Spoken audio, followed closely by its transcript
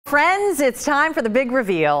Friends, it's time for the big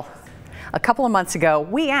reveal. A couple of months ago,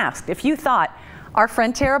 we asked if you thought our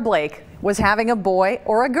friend Tera Blake was having a boy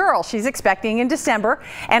or a girl she's expecting in December,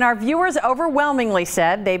 and our viewers overwhelmingly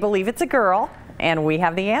said they believe it's a girl, and we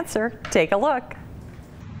have the answer. Take a look.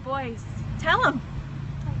 Boys, tell them.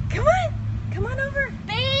 Come on, come on over.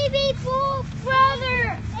 Baby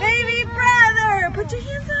brother. Baby brother, put your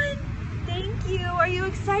hands on. Thank you. Are you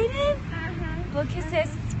excited? Blow kisses.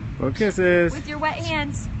 Blow kisses. With your wet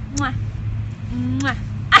hands. Mwah. Mwah.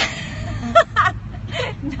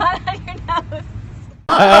 Not on your nose.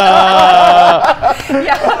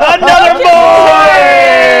 Another boy!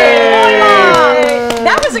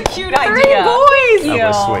 That was a cute idea. 3 boys. That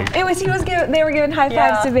was sweet. It was. They were giving high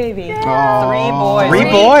fives to baby. Oh. 3 boys.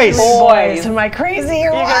 3 boys. Boys. Am I crazy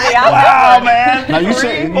or what? Wow, man. Now you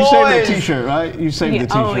saved the T-shirt, right? You saved the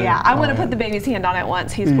T-shirt. Oh yeah, I want to put the baby's hand on it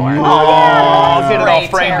once he's born. Oh, get it all Great,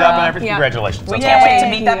 framed Tera. up and everything. Yeah. Congratulations. We That's can't awesome.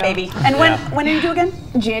 wait to meet that baby. And when are you due again?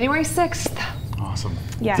 January 6th. Awesome.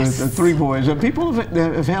 Yes. The 3 boys. People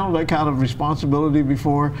have handled that kind of responsibility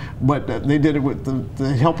before, but they did it with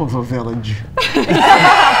the help of a village. She's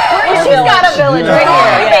got a village right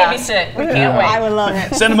here. Yeah. Babysit. We can't wait. I would love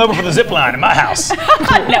it. Send them over for the zip line in my house.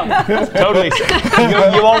 No. Totally.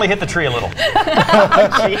 You only hit the tree a little.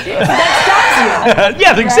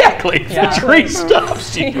 Yeah, exactly. The tree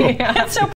stops you. That's so